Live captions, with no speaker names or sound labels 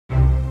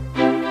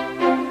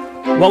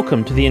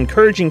Welcome to the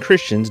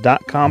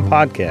EncouragingChristians.com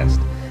podcast.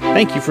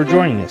 Thank you for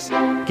joining us.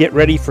 Get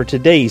ready for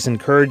today's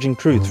encouraging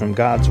truth from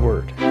God's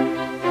Word.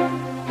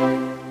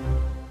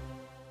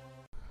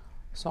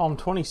 Psalm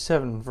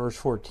 27 verse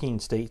 14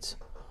 states,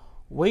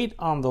 "Wait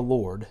on the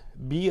Lord,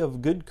 be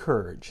of good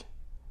courage,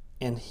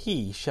 and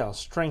He shall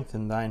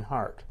strengthen thine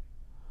heart."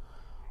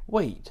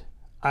 Wait,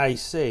 I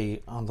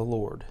say, on the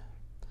Lord.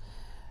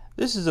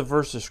 This is a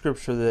verse of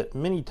Scripture that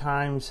many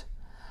times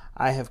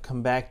I have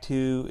come back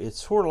to.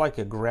 It's sort of like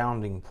a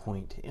grounding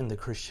point in the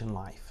Christian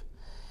life.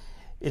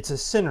 It's a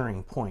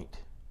centering point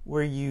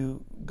where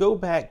you come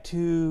back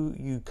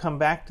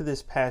to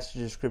this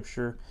passage of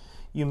Scripture,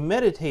 you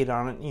meditate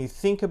on it, and you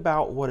think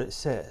about what it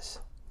says.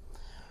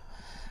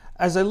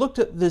 As I looked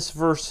at this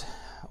verse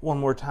one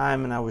more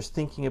time and I was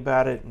thinking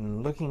about it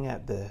and looking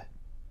at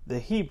the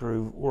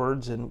Hebrew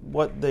words and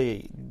what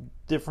the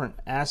different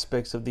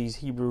aspects of these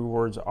Hebrew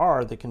words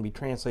are that can be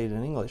translated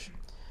in English,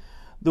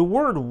 the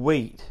word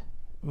wait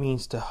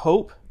means to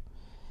hope,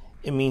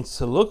 it means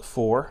to look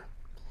for,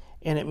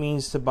 and it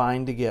means to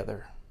bind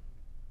together.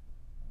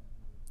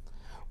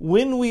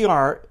 When we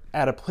are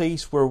at a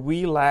place where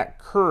we lack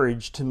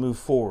courage to move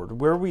forward,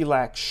 where we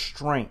lack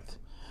strength,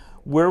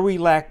 where we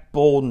lack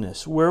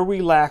boldness, where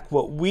we lack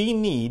what we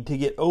need to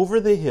get over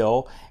the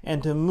hill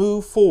and to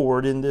move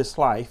forward in this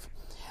life,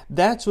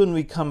 that's when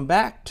we come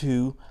back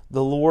to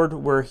the Lord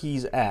where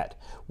He's at.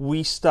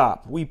 We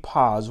stop, we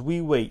pause,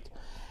 we wait.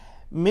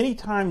 Many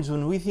times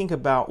when we think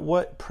about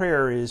what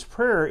prayer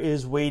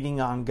is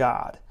waiting on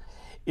God.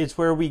 It's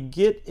where we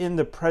get in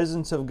the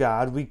presence of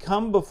God. We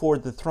come before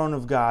the throne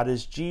of God,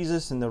 as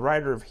Jesus and the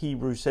writer of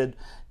Hebrews said,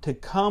 to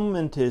come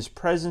into His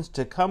presence,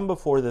 to come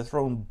before the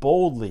throne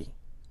boldly.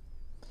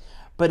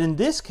 But in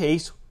this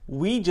case,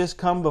 we just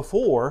come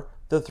before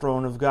the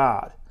throne of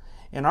God.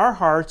 In our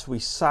hearts, we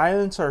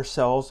silence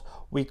ourselves,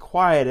 we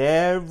quiet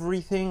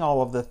everything,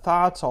 all of the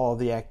thoughts, all of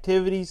the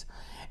activities,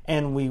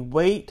 and we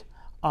wait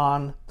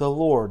on the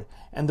Lord.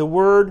 And the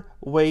word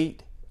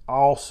wait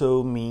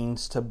also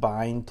means to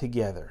bind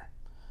together.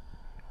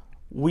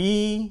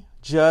 We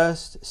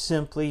just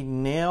simply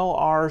nail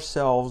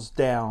ourselves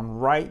down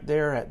right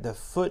there at the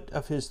foot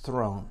of His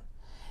throne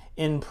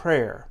in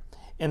prayer,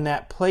 in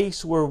that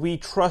place where we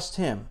trust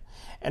Him,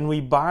 and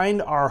we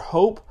bind our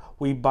hope,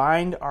 we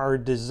bind our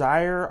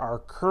desire, our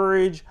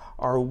courage,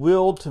 our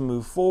will to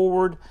move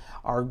forward,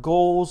 our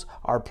goals,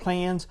 our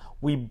plans.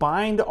 We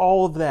bind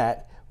all of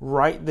that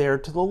right there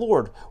to the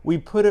Lord. We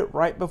put it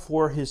right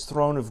before His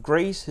throne of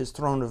grace, His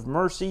throne of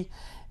mercy,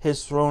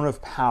 His throne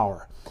of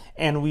power,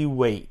 and we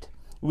wait.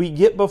 We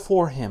get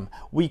before Him,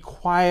 we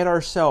quiet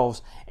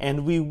ourselves,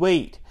 and we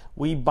wait.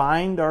 We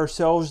bind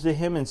ourselves to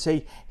Him and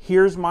say,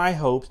 here's my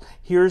hopes,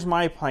 here's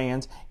my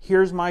plans,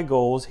 here's my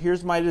goals,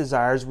 here's my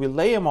desires. We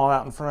lay them all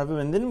out in front of Him,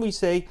 and then we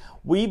say,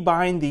 we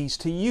bind these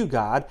to you,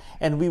 God,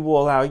 and we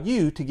will allow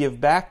you to give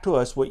back to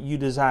us what you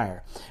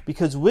desire.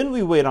 Because when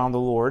we wait on the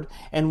Lord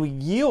and we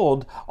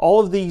yield all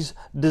of these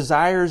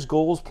desires,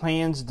 goals,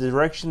 plans,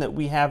 direction that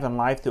we have in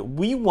life that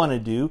we want to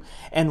do,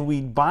 and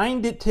we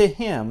bind it to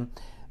Him,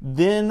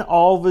 then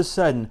all of a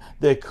sudden,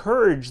 the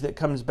courage that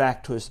comes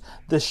back to us,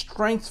 the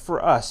strength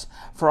for us,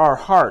 for our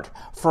heart,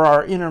 for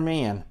our inner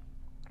man,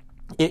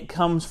 it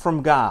comes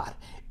from God.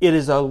 It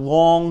is a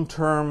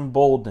long-term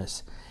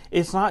boldness.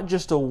 It's not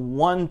just a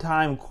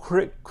one-time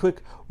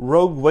quick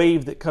rogue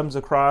wave that comes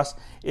across.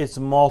 It's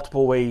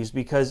multiple waves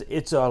because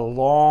it's a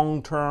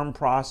long-term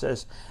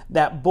process.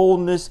 That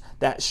boldness,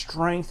 that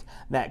strength,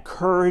 that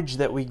courage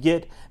that we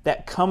get,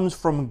 that comes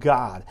from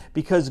God,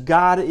 because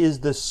God is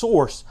the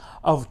source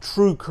of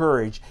true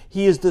courage.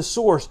 He is the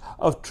source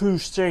of true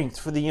strength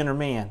for the inner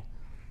man.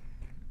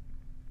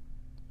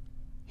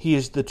 He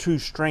is the true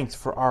strength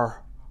for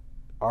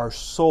our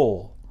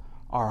soul,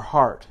 our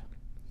heart.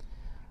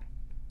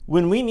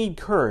 When we need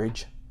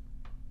courage,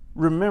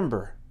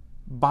 remember,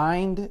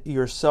 bind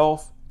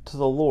yourself to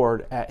the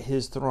Lord at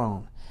His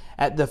throne.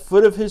 At the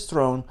foot of His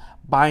throne,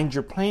 bind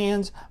your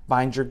plans,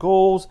 bind your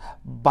goals,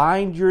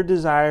 bind your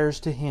desires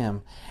to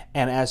Him.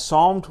 And as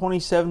Psalm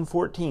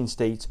 27:14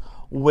 states,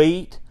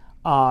 wait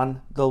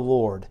on the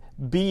Lord.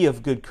 Be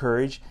of good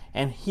courage,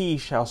 and He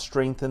shall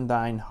strengthen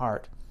thine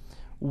heart.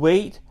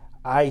 Wait,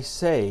 I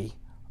say,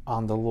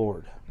 on the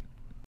Lord.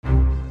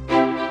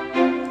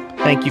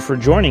 Thank you for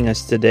joining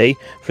us today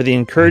for the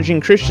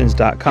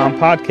EncouragingChristians.com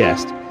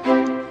podcast.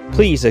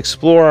 Please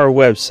explore our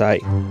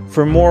website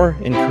for more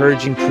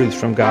encouraging truths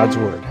from God's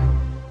Word.